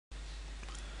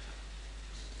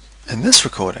In this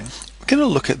recording, we're going to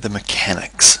look at the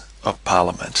mechanics of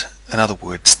Parliament. In other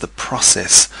words, the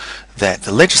process that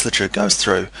the legislature goes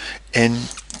through in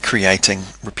creating,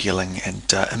 repealing and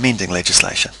amending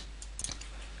legislation.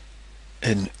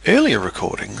 In earlier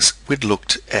recordings, we'd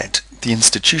looked at the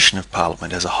institution of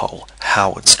Parliament as a whole,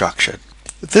 how it's structured.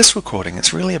 This recording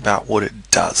is really about what it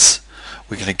does.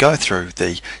 We're going to go through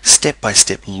the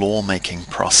step-by-step law-making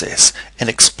process and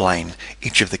explain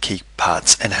each of the key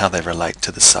parts and how they relate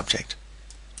to the subject.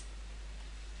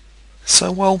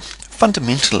 So, well,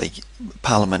 fundamentally,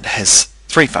 Parliament has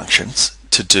three functions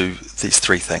to do these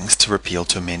three things: to repeal,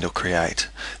 to amend or create.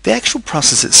 The actual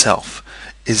process itself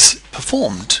is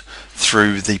performed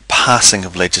through the passing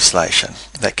of legislation.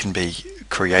 That can be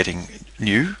creating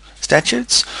new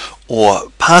statutes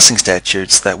or passing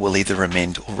statutes that will either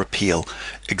amend or repeal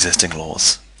existing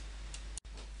laws.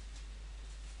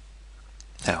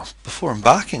 Now, before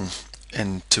embarking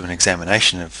into an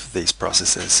examination of these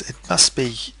processes, it must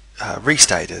be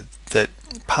restated that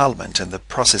Parliament and the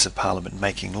process of Parliament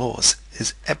making laws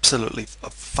is absolutely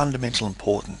of fundamental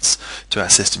importance to our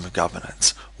system of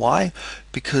governance. Why?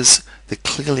 Because the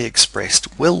clearly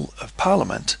expressed will of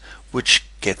Parliament, which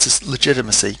gets its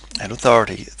legitimacy and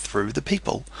authority through the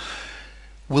people,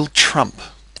 will trump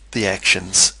the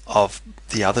actions of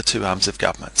the other two arms of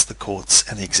governments, the courts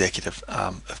and the executive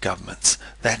arm of governments.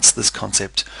 That's this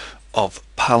concept of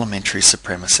parliamentary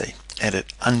supremacy, and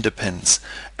it underpins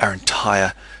our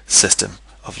entire system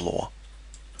of law.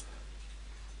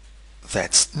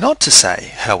 That's not to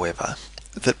say, however,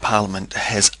 that Parliament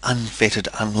has unfettered,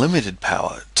 unlimited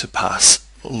power to pass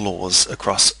laws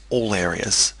across all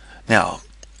areas. Now,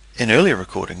 in earlier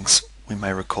recordings, we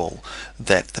may recall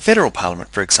that the federal Parliament,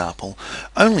 for example,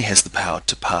 only has the power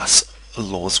to pass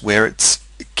laws where it's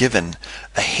given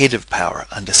a head of power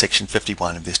under Section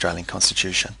 51 of the Australian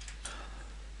Constitution.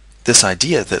 This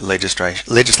idea that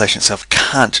legislation itself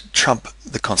can't trump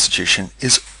the Constitution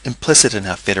is implicit in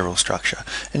our federal structure.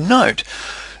 And note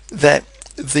that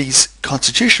these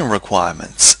constitutional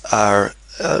requirements are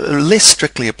less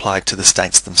strictly applied to the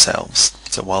states themselves.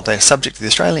 So while they're subject to the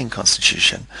Australian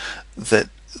Constitution, that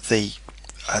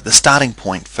the starting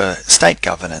point for state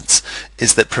governance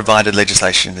is that provided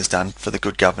legislation is done for the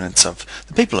good governance of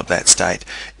the people of that state,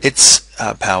 its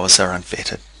powers are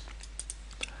unfettered.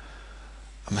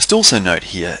 I must also note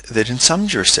here that in some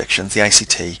jurisdictions, the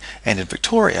ACT and in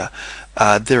Victoria,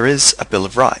 there is a Bill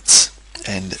of Rights,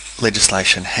 and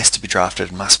legislation has to be drafted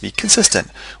and must be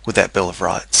consistent with that Bill of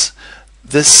Rights.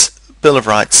 This Bill of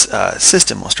Rights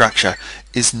system or structure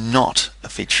is not a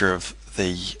feature of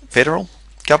the federal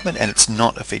government, and it's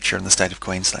not a feature in the state of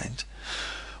Queensland.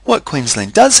 What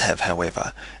Queensland does have,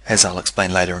 however, as I'll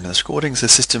explain later in this recording, is a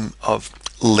system of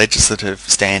legislative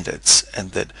standards,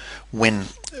 and that when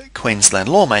Queensland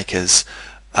lawmakers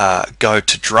go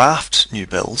to draft new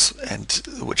bills, and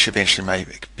which eventually may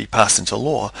be passed into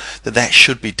law, that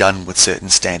should be done with certain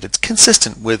standards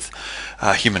consistent with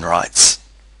human rights.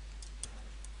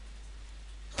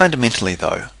 Fundamentally,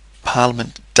 though,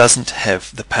 Parliament doesn't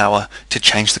have the power to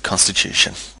change the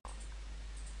Constitution.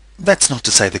 That's not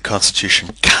to say the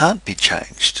Constitution can't be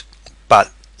changed,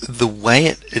 but the way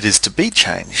it is to be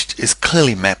changed is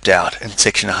clearly mapped out in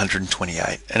Section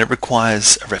 128, and it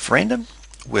requires a referendum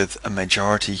with a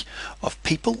majority of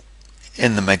people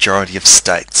in the majority of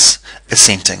states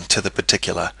assenting to the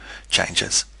particular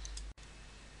changes.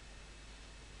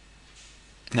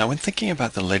 Now, when thinking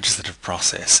about the legislative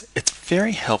process, it's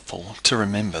very helpful to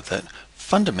remember that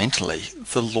fundamentally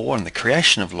the law and the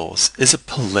creation of laws is a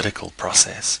political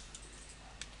process.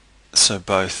 So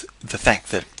both the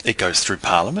fact that it goes through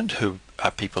Parliament, who are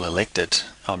people elected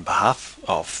on behalf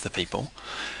of the people,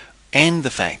 and the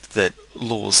fact that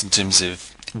laws in terms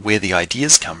of where the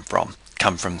ideas come from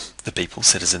the people,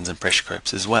 citizens and pressure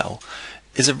groups as well,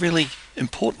 is a really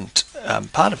important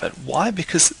part of it. Why?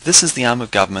 Because this is the arm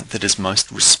of government that is most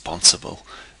responsible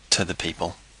to the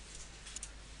people.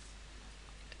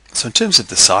 So in terms of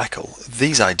the cycle,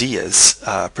 these ideas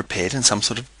are prepared in some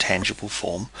sort of tangible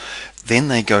form. Then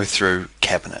they go through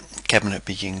Cabinet. Cabinet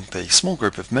being the small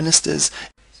group of ministers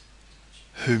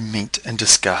who meet and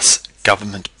discuss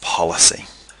government policy.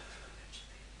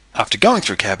 After going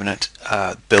through Cabinet,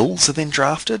 bills are then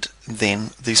drafted.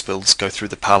 Then these bills go through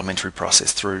the parliamentary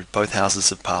process through both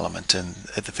houses of Parliament and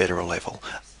at the federal level.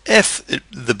 If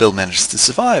the bill manages to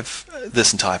survive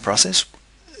this entire process,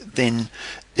 then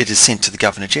it is sent to the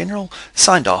Governor-General,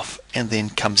 signed off, and then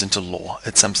comes into law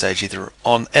at some stage, either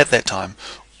at that time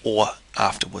or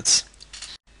afterwards.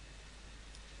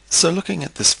 So looking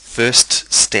at this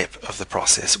first step of the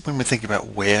process, when we think about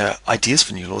where ideas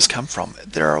for new laws come from,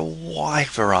 there are a wide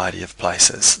variety of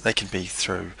places. They can be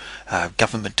through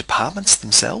government departments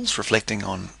themselves, reflecting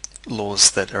on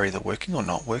laws that are either working or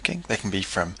not working. They can be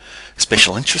from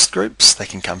special interest groups. They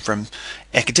can come from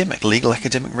legal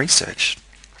academic research.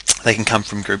 They can come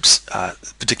from groups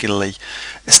particularly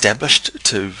established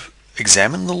to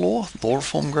examine the law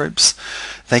reform groups.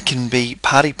 They can be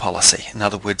party policy, in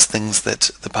other words, things that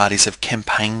the parties have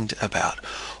campaigned about.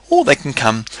 Or they can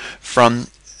come from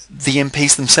the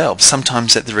MPs themselves,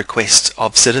 sometimes at the request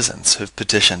of citizens who've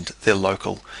petitioned their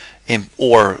local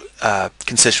or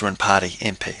constituent party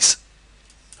MPs.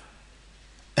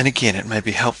 And again, it may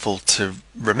be helpful to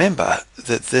remember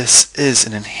that this is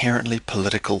an inherently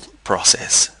political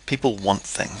process. People want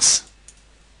things.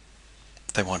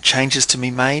 They want changes to be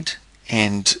made,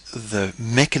 and the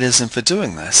mechanism for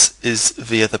doing this is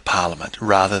via the Parliament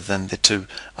rather than the two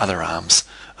other arms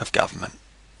of government.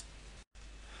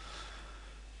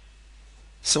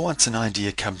 So once an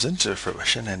idea comes into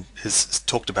fruition and is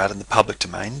talked about in the public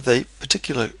domain, the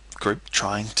particular group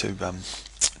trying to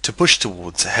push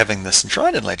towards having this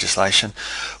enshrined in legislation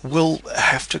will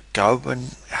have to go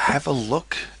and have a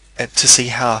look to see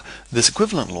how this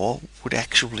equivalent law would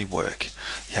actually work.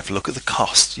 You have to look at the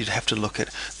cost, you'd have to look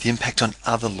at the impact on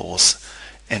other laws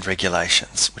and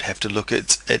regulations, would have to look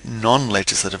at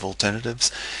non-legislative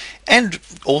alternatives, and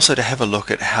also to have a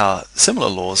look at how similar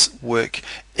laws work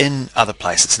in other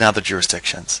places, in other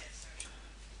jurisdictions.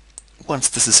 Once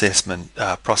this assessment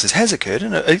process has occurred,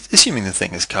 and assuming the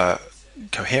thing is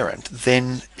coherent,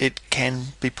 then it can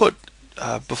be put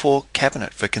before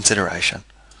Cabinet for consideration.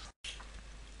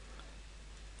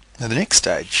 Now the next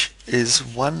stage is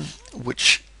one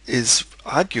which is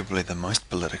arguably the most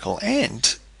political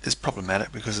and is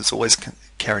problematic because it's always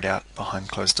carried out behind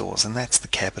closed doors, and that's the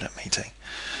Cabinet meeting.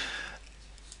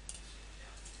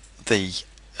 The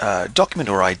document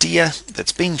or idea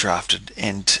that's been drafted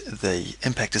and the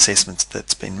impact assessments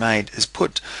that's been made is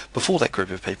put before that group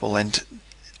of people, and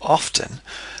often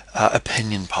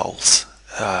opinion polls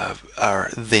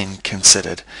are then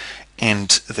considered, and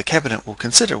the Cabinet will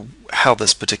consider how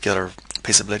this particular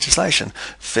piece of legislation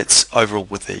fits overall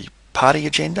with the party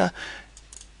agenda,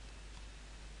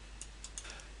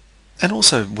 and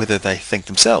also whether they think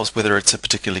themselves whether it's a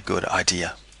particularly good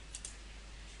idea.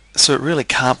 So it really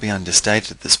can't be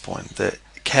understated at this point that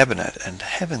Cabinet and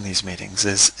having these meetings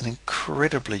is an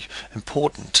incredibly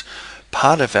important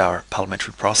part of our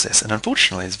parliamentary process, and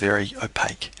unfortunately is very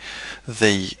opaque.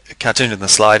 The cartoon in the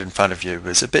slide in front of you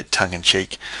is a bit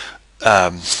tongue-in-cheek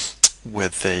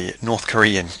with the North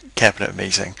Korean Cabinet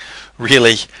meeting.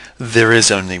 Really, there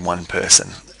is only one person,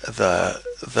 the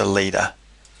leader.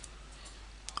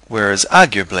 Whereas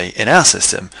arguably in our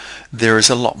system there is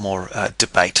a lot more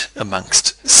debate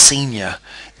amongst senior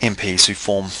MPs who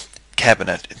form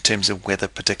Cabinet in terms of whether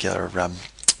particular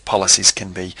policies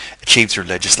can be achieved through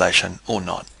legislation or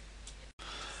not.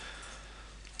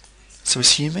 So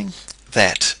assuming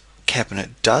that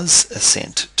Cabinet does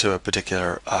assent to a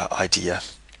particular idea,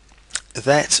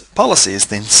 that policy is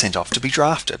then sent off to be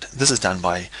drafted. This is done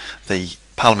by the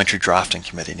Parliamentary Drafting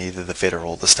Committee in either the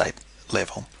federal or the state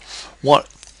level. What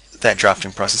that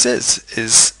drafting process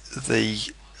is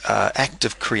the act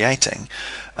of creating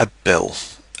a bill.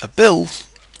 A bill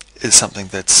is something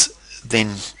that's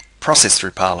then processed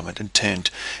through Parliament and turned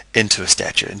into a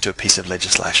statute, into a piece of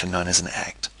legislation known as an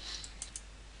act.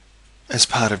 As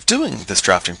part of doing this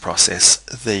drafting process,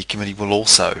 the committee will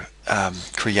also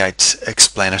create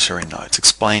explanatory notes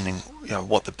explaining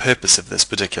what the purpose of this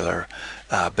particular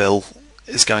bill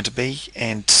is going to be,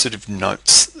 and sort of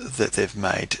notes that they've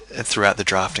made throughout the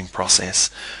drafting process.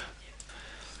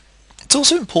 It's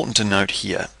also important to note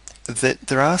here that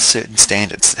there are certain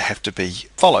standards that have to be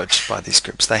followed by these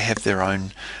groups. They have their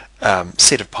own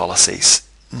set of policies.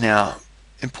 Now,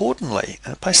 importantly,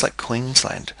 in a place like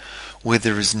Queensland, where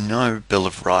there is no Bill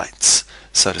of Rights,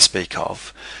 so to speak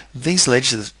of, these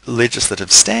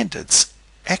legislative standards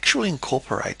actually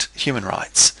incorporate human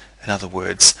rights. In other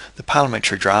words, the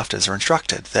parliamentary drafters are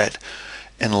instructed that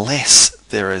unless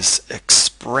there is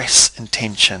express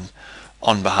intention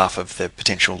on behalf of the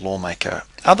potential lawmaker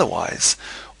otherwise,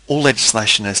 all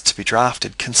legislation is to be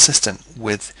drafted consistent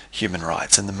with human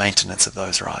rights and the maintenance of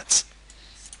those rights.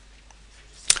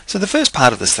 So the first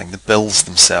part of this thing, the bills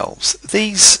themselves,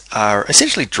 these are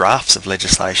essentially drafts of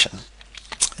legislation.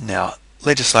 Now,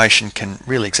 legislation can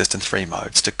really exist in three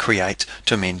modes: to create,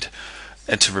 to amend,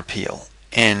 and to repeal.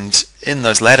 And in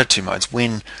those latter two modes,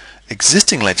 when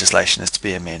existing legislation is to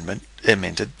be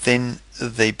amended, then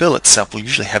the bill itself will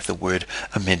usually have the word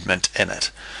amendment in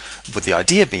it, with the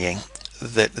idea being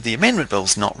that the Amendment Bill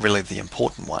is not really the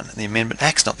important one, and the Amendment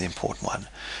Act's not the important one.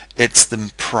 It's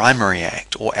the primary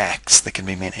act, or acts, there can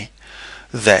be many,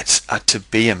 that are to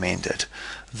be amended,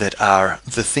 that are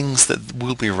the things that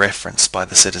will be referenced by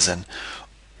the citizen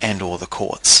and or the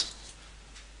courts.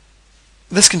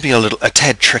 This can be a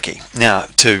tad tricky now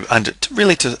to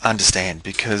really understand,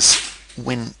 because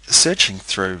when searching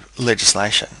through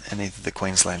legislation in either the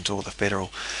Queensland or the federal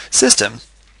system,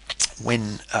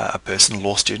 when a person, a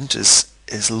law student,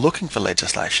 is looking for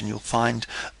legislation, you'll find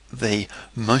the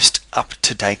most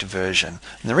up-to-date version.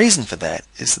 And the reason for that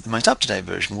is that the most up-to-date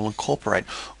version will incorporate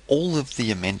all of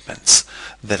the amendments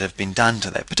that have been done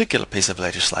to that particular piece of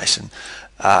legislation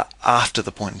after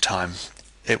the point in time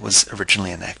it was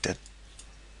originally enacted.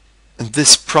 And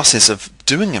this process of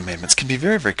doing amendments can be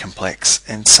very, very complex,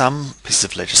 and some pieces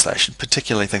of legislation,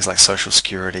 particularly things like social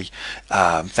security,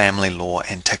 family law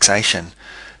and taxation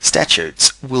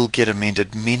statutes, will get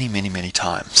amended many, many, many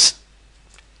times.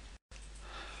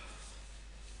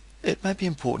 It may be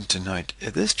important to note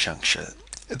at this juncture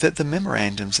that the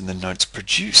memorandums and the notes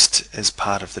produced as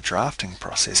part of the drafting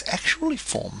process actually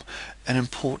form an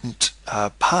important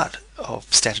part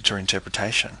of statutory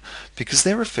interpretation, because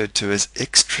they're referred to as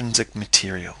extrinsic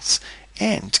materials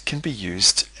and can be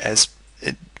used as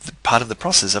part of the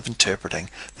process of interpreting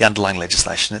the underlying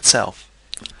legislation itself.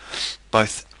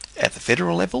 Both at the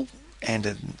federal level and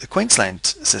in the Queensland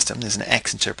system, there's an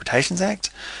Acts Interpretations Act,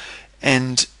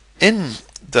 and in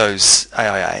those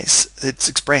AIAs, it's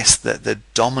expressed that the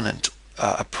dominant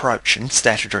approach in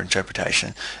statutory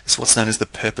interpretation is what's known as the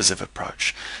purposive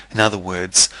approach. In other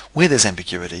words, where there's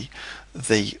ambiguity,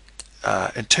 the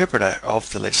interpreter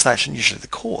of the legislation, usually the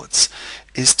courts,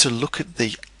 is to look at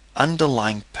the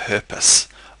underlying purpose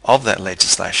of that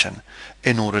legislation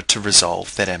in order to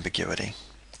resolve that ambiguity.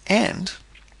 And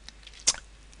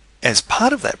as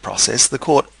part of that process, the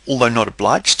court, although not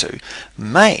obliged to,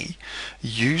 may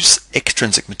use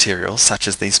extrinsic materials such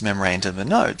as these memorandum and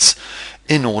notes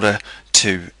in order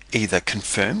to either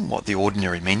confirm what the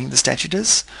ordinary meaning of the statute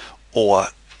is, or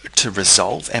to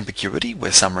resolve ambiguity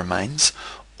where some remains,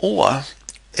 or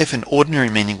if an ordinary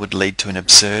meaning would lead to an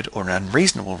absurd or an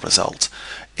unreasonable result,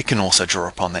 it can also draw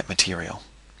upon that material.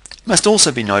 It must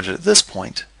also be noted at this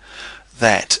point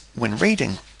that when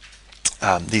reading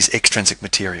these extrinsic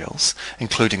materials,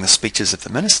 including the speeches of the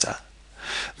minister,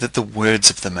 that the words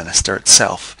of the minister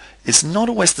itself is not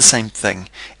always the same thing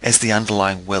as the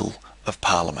underlying will of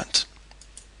Parliament.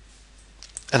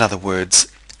 In other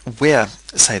words, where,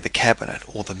 say, the cabinet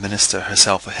or the minister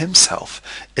herself or himself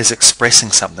is expressing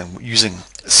something using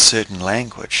certain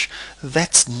language,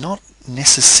 that's not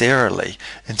necessarily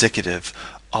indicative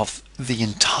of the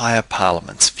entire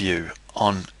Parliament's view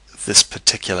on this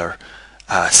particular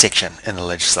section in the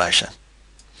legislation.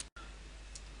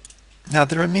 Now,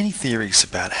 there are many theories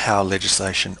about how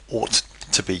legislation ought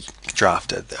to be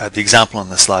drafted. The example on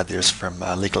the slide there is from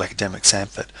legal academic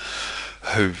Sanford,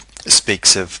 who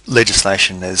speaks of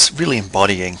legislation as really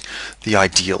embodying the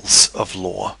ideals of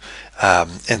law,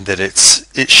 and that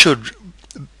it should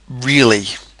really,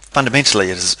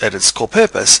 fundamentally at its core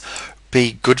purpose,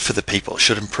 be good for the people. It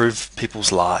should improve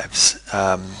people's lives.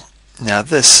 Now,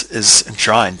 this is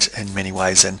enshrined in many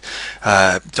ways in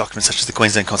documents such as the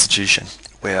Queensland Constitution,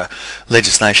 where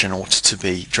legislation ought to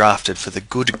be drafted for the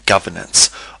good governance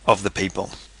of the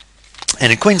people.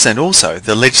 And in Queensland also,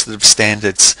 the legislative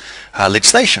standards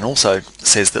legislation also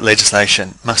says that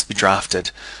legislation must be drafted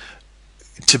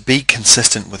to be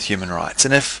consistent with human rights.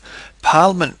 And if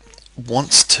Parliament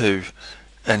wants to,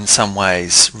 in some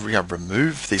ways,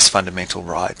 remove these fundamental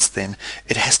rights, then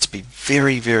it has to be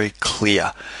very, very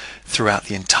clear throughout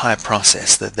the entire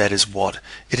process that that is what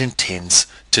it intends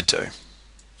to do.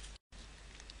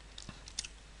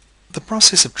 The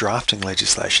process of drafting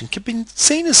legislation can be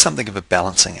seen as something of a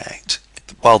balancing act.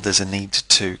 While there's a need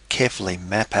to carefully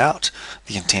map out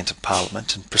the intent of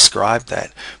Parliament and prescribe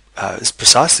that as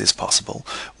precisely as possible,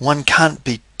 one can't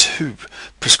be too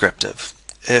prescriptive.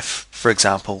 If, for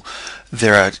example,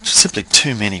 there are simply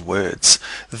too many words,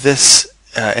 this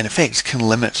in effect can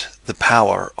limit the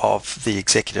power of the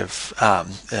executive,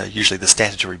 usually the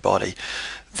statutory body,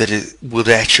 that it would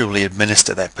actually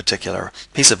administer that particular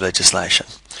piece of legislation.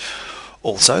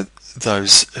 Also,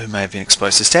 those who may have been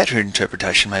exposed to statutory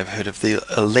interpretation may have heard of the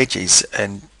legis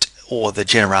or the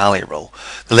generale rule.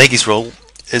 The legis rule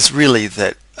is really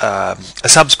that a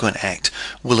subsequent act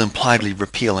will impliedly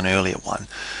repeal an earlier one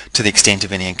to the extent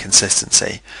of any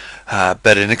inconsistency.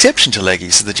 But an exception to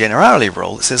legis is the generale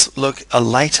rule. It says, look, a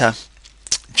later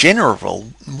general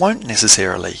rule won't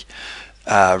necessarily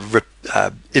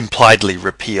impliedly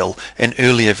repeal an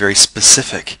earlier very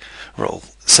specific rule,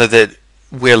 so that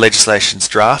where legislation is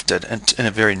drafted in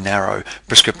a very narrow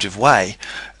prescriptive way,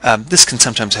 this can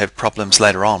sometimes have problems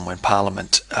later on when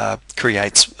Parliament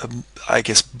creates, I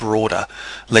guess, broader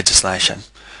legislation.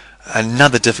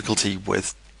 Another difficulty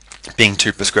with being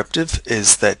too prescriptive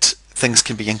is that things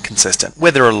can be inconsistent.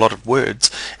 Where there are a lot of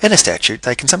words in a statute,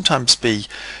 they can sometimes be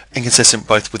inconsistent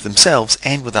both with themselves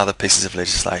and with other pieces of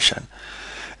legislation.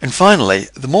 And finally,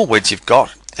 the more words you've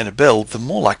got in a bill, the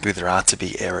more likely there are to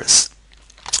be errors.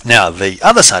 Now, the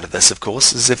other side of this, of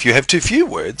course, is if you have too few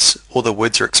words, or the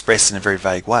words are expressed in a very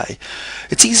vague way,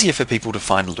 it's easier for people to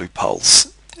find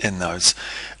loopholes in those.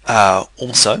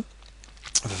 Also,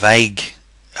 vague,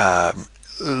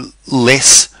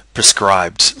 less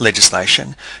prescribed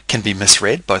legislation can be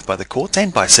misread both by the courts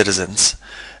and by citizens.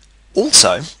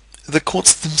 Also, the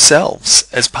courts themselves,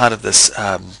 as part of this,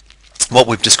 what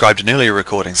we've described in earlier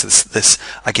recordings, this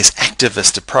I guess,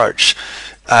 activist approach,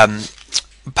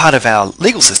 part of our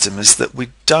legal system is that we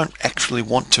don't actually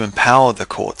want to empower the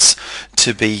courts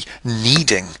to be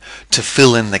needing to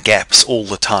fill in the gaps all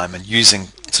the time and using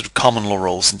sort of common law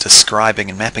rules and describing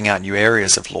and mapping out new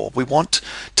areas of law. We want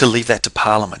to leave that to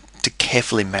Parliament to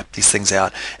carefully map these things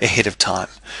out ahead of time.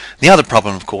 The other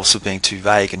problem, of course, of being too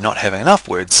vague and not having enough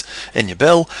words in your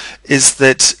bill is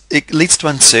that it leads to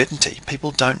uncertainty.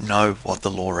 People don't know what the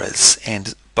law is,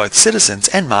 and both citizens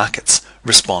and markets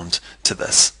respond to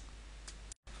this.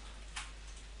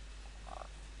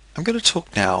 I'm going to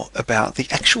talk now about the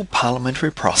actual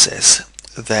parliamentary process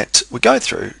that we go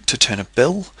through to turn a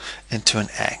bill into an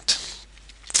act.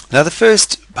 Now, the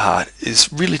first part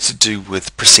is really to do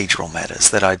with procedural matters,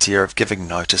 that idea of giving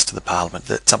notice to the Parliament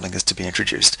that something is to be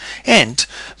introduced. And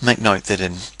make note that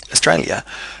in Australia,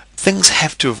 things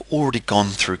have to have already gone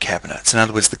through cabinets. In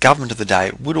other words, the government of the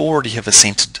day would already have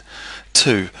assented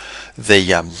to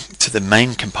the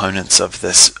main components of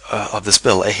this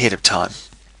bill ahead of time.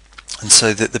 And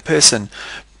so that the person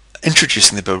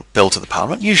introducing the bill to the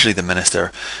Parliament, usually the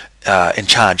minister in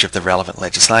charge of the relevant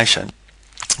legislation,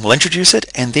 will introduce it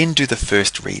and then do the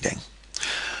first reading.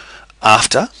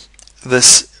 After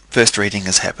this first reading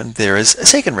has happened, there is a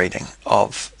second reading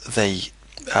of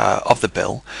the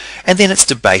bill, and then it's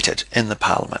debated in the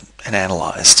Parliament and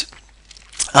analysed.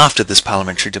 After this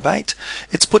parliamentary debate,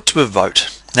 it's put to a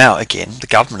vote. Now, again, the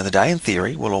government of the day, in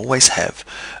theory, will always have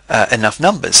enough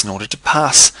numbers in order to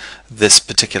pass this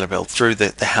particular bill through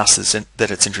the houses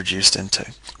that it's introduced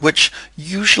into, which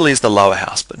usually is the lower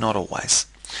house, but not always.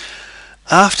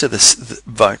 After this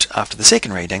vote, after the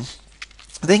second reading,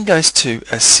 then goes to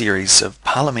a series of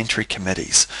parliamentary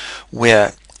committees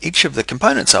where each of the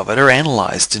components of it are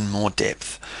analysed in more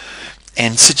depth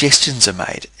and suggestions are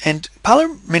made. And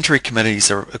parliamentary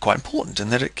committees are quite important in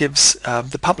that it gives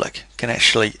the public can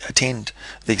actually attend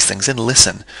these things and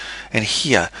listen and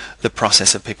hear the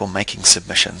process of people making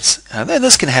submissions. And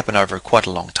this can happen over quite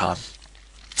a long time.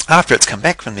 After it's come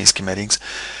back from these committees,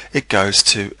 it goes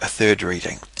to a third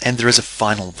reading and there is a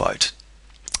final vote.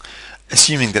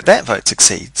 Assuming that that vote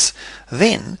succeeds,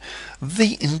 then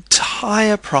the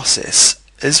entire process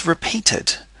is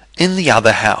repeated in the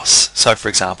other house. So, for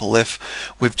example, if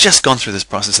we've just gone through this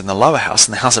process in the lower house,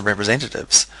 in the House of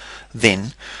Representatives,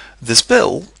 then this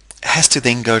bill has to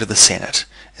then go to the Senate,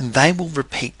 and they will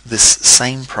repeat this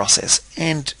same process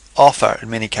and offer, in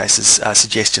many cases,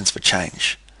 suggestions for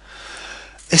change.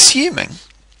 Assuming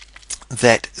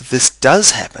that this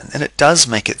does happen and it does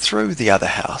make it through the other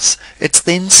house, it's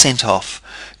then sent off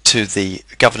to the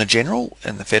Governor-General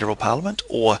in the Federal Parliament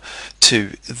or to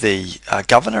the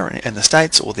Governor in the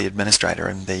states or the Administrator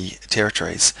in the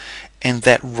territories, and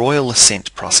that royal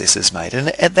assent process is made. And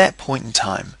at that point in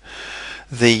time,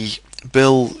 the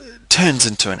bill turns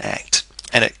into an act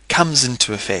and it comes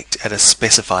into effect at a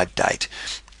specified date.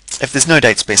 If there's no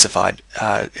date specified,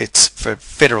 it's for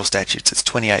federal statutes, it's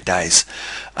 28 days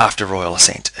after royal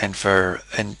assent, and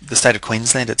in the state of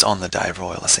Queensland, it's on the day of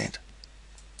royal assent.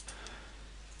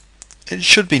 It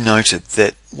should be noted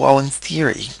that while in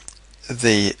theory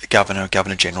the Governor,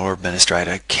 Governor-General or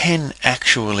Administrator can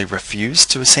actually refuse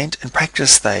to assent, in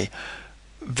practice they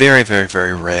very, very,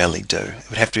 very rarely do. It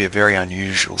would have to be a very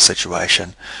unusual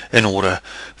situation in order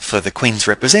for the Queen's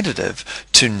representative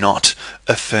to not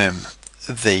affirm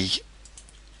the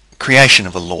creation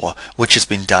of a law which has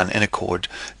been done in accord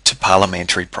to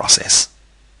parliamentary process.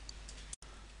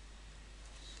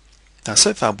 Now,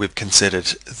 so far we've considered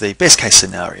the best case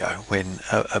scenario when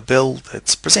a bill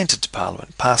that's presented to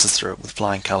Parliament passes through it with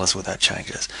flying colours without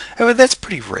changes. However, that's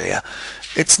pretty rare.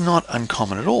 It's not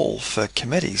uncommon at all for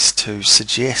committees to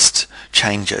suggest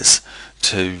changes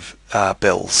to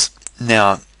bills.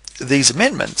 Now, these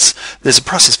amendments, there's a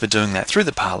process for doing that through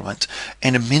the Parliament,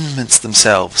 and amendments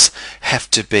themselves have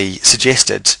to be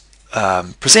suggested,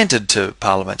 presented to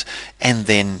Parliament, and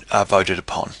then voted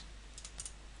upon.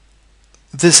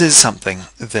 This is something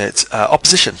that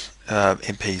opposition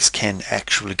MPs can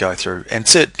actually go through, and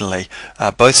certainly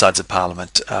both sides of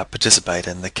Parliament participate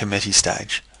in the committee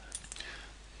stage.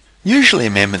 Usually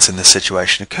amendments in this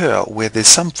situation occur where there's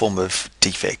some form of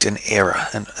defect, an error,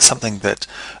 and something that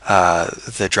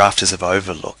the drafters have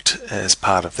overlooked as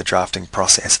part of the drafting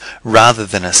process, rather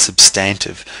than a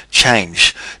substantive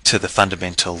change to the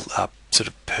fundamental sort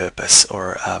of purpose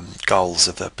or goals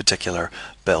of the particular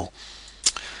bill.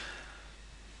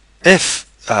 If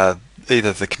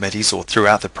either the committees or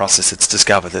throughout the process it's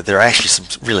discovered that there are actually some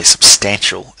really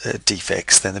substantial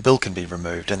defects, then the bill can be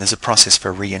removed, and there's a process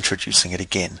for reintroducing it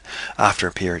again after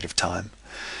a period of time.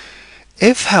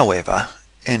 If, however,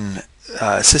 in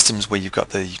systems where you've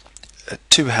got the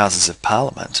two houses of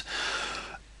Parliament,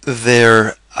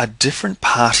 there are different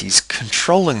parties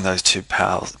controlling those two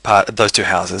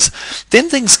houses, then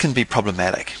things can be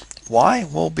problematic. Why?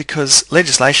 Well, because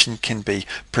legislation can be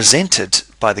presented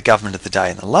by the government of the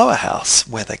day in the lower house,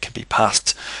 where they can be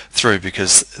passed through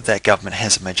because that government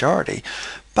has a majority,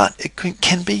 but it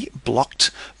can be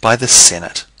blocked by the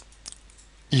Senate.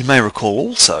 You may recall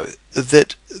also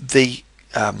that the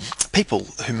people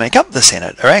who make up the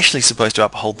Senate are actually supposed to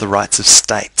uphold the rights of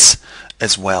states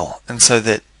as well, and so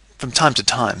that from time to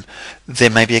time there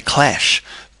may be a clash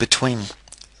between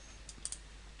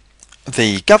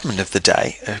the government of the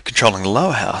day controlling the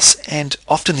lower house and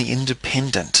often the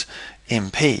independent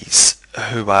MPs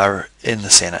who are in the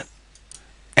Senate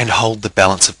and hold the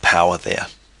balance of power there.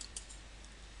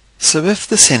 So if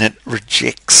the Senate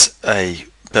rejects a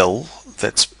bill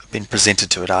that's been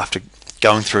presented to it after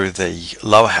going through the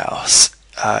lower house,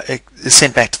 it is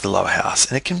sent back to the lower house,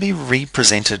 and it can be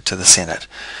re-presented to the Senate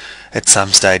at some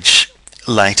stage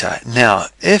later. Now,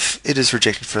 if it is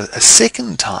rejected for a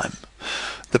second time,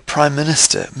 the Prime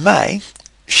Minister may,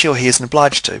 sure he isn't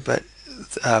obliged to, but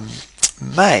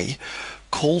may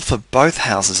call for both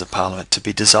houses of Parliament to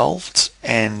be dissolved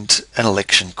and an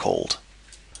election called.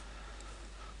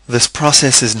 This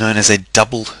process is known as a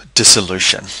double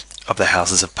dissolution of the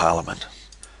Houses of Parliament.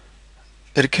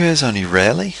 It occurs only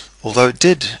rarely, although it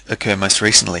did occur most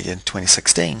recently in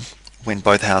 2016 when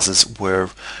both houses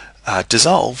were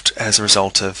dissolved as a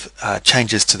result of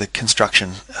changes to the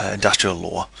construction industrial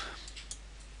law,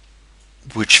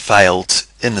 which failed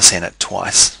in the Senate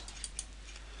twice.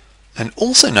 And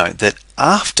also note that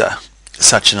after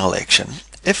such an election,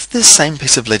 if this same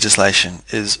piece of legislation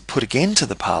is put again to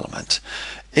the Parliament,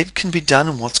 it can be done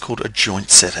in what's called a joint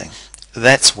sitting.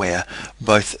 That's where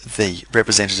both the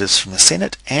representatives from the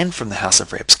Senate and from the House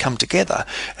of Reps come together,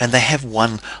 and they have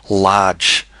one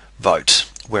large vote,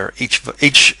 where each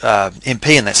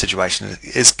MP in that situation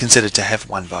is considered to have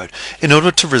one vote in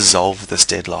order to resolve this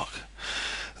deadlock.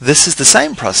 This is the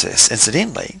same process,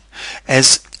 incidentally,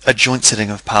 as a joint sitting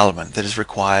of Parliament that is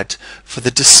required for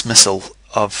the dismissal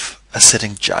of a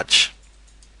sitting judge.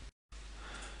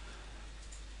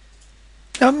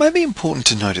 Now, it may be important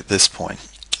to note at this point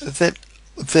that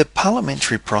the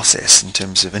parliamentary process in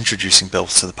terms of introducing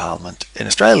bills to the Parliament in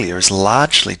Australia is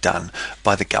largely done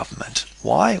by the government.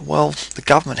 Why? Well, the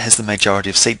government has the majority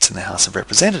of seats in the House of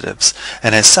Representatives,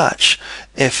 and as such,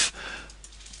 if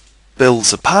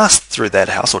bills are passed through that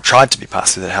house, or tried to be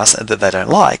passed through that house, that they don't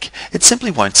like, it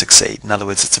simply won't succeed. In other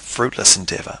words, it's a fruitless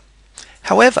endeavour.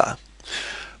 However,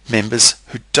 members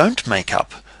who don't make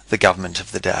up the government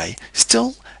of the day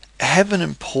still have an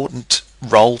important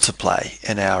role to play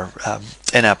in our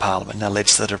Parliament, in our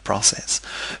legislative process.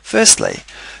 Firstly,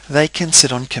 they can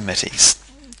sit on committees,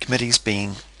 committees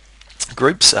being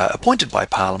groups appointed by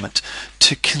Parliament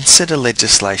to consider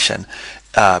legislation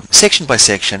section by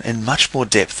section in much more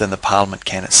depth than the Parliament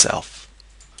can itself.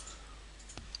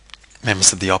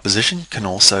 Members of the opposition can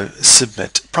also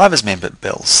submit private member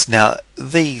bills. Now,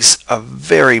 these are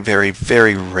very, very,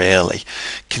 very rarely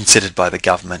considered by the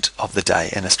government of the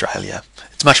day in Australia.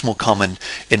 It's much more common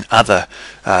in other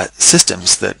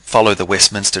systems that follow the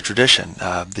Westminster tradition,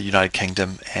 the United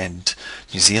Kingdom and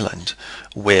New Zealand,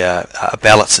 where a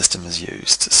ballot system is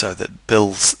used, so that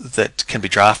bills that can be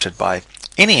drafted by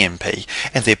any MP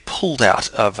and they're pulled out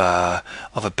of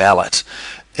a ballot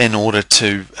in order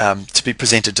to be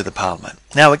presented to the Parliament.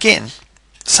 Now again,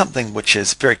 something which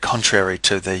is very contrary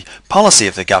to the policy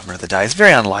of the government of the day is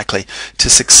very unlikely to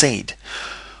succeed.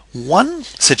 One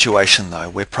situation though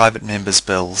where private members'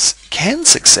 bills can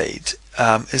succeed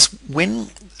is when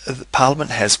the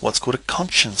Parliament has what's called a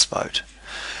conscience vote.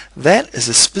 That is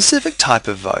a specific type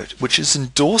of vote which is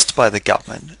endorsed by the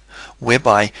government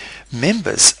whereby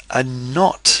members are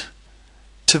not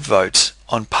to vote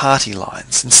on party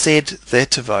lines. Instead, they're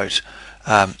to vote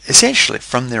essentially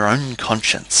from their own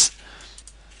conscience.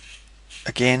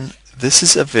 Again, this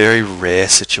is a very rare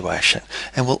situation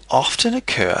and will often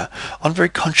occur on very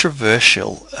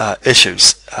controversial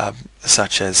issues,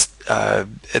 such as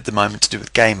at the moment to do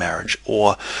with gay marriage,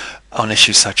 or on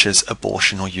issues such as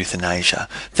abortion or euthanasia.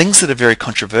 Things that are very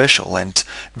controversial and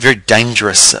very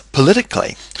dangerous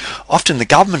politically. Often the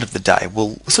government of the day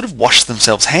will sort of wash their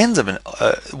hands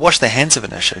of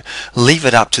an issue, leave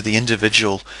it up to the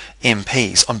individual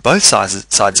MPs on both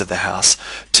sides of the House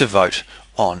to vote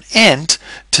on, and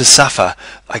to suffer,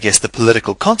 I guess, the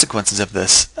political consequences of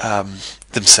this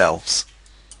themselves.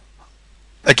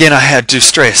 Again, I do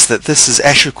stress that this is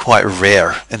actually quite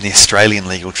rare in the Australian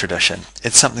legal tradition.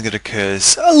 It's something that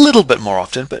occurs a little bit more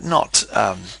often, but not.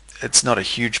 It's not a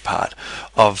huge part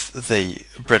of the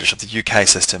British, of the UK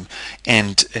system,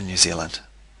 and in New Zealand.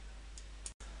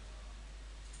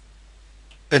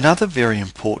 Another very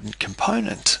important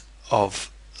component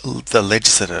of the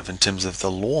legislative, in terms of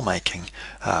the lawmaking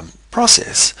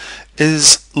process,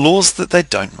 is laws that they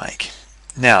don't make.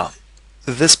 Now,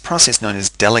 this process, known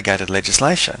as delegated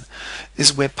legislation,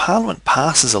 is where Parliament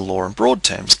passes a law in broad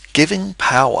terms, giving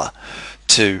power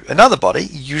to another body,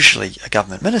 usually a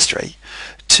government ministry,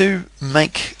 to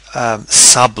make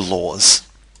sub-laws.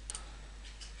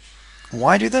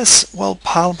 Why do this? Well,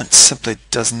 Parliament simply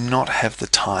does not have the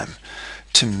time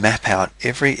to map out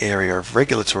every area of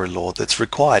regulatory law that's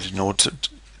required in order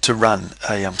to run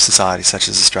a society such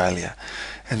as Australia.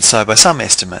 And so by some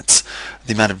estimates,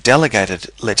 the amount of delegated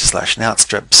legislation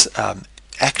outstrips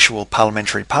actual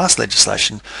parliamentary passed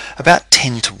legislation about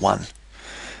 10 to 1.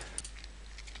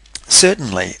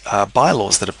 Certainly,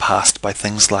 bylaws that are passed by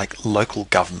things like local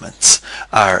governments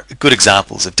are good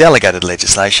examples of delegated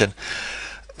legislation.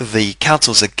 The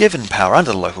councils are given power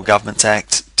under the Local Governments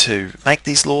Act to make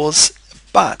these laws,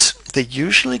 but they're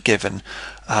usually given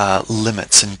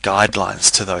limits and guidelines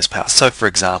to those powers. So, for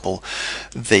example,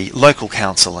 the local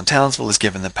council in Townsville is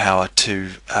given the power to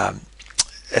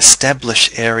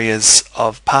establish areas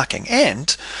of parking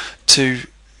and to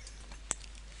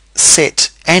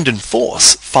set and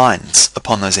enforce fines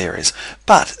upon those areas,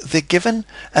 but they're given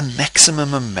a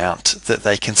maximum amount that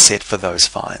they can set for those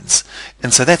fines,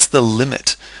 and so that's the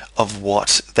limit of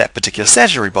what that particular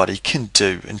statutory body can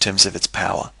do in terms of its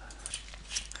power.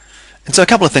 And so a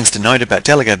couple of things to note about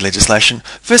delegated legislation.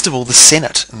 First of all, the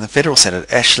Senate and the Federal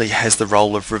Senate actually has the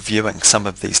role of reviewing some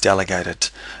of these delegated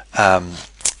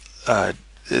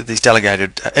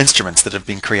instruments that have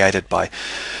been created by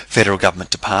federal government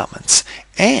departments.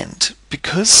 And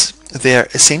because they're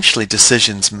essentially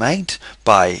decisions made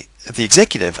by the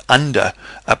executive under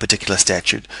a particular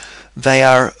statute, they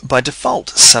are by default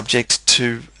subject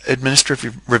to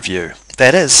administrative review.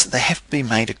 That is, they have to be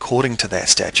made according to that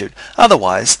statute.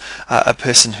 Otherwise, a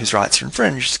person whose rights are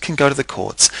infringed can go to the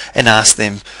courts and ask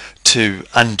them to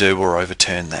undo or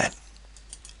overturn that.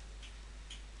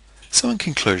 So in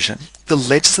conclusion, the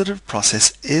legislative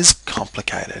process is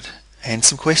complicated, and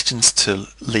some questions to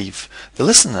leave the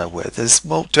listener with is,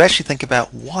 well, to actually think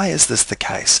about, why is this the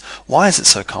case? Why is it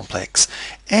so complex?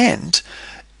 And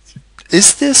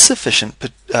is there sufficient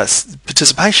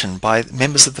participation by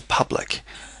members of the public?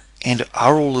 And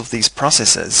are all of these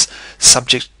processes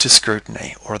subject to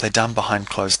scrutiny, or are they done behind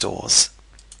closed doors?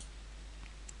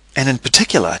 And in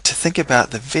particular, to think about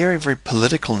the very, very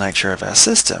political nature of our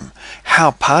system,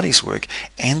 how parties work,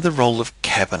 and the role of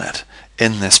cabinet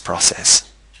in this process.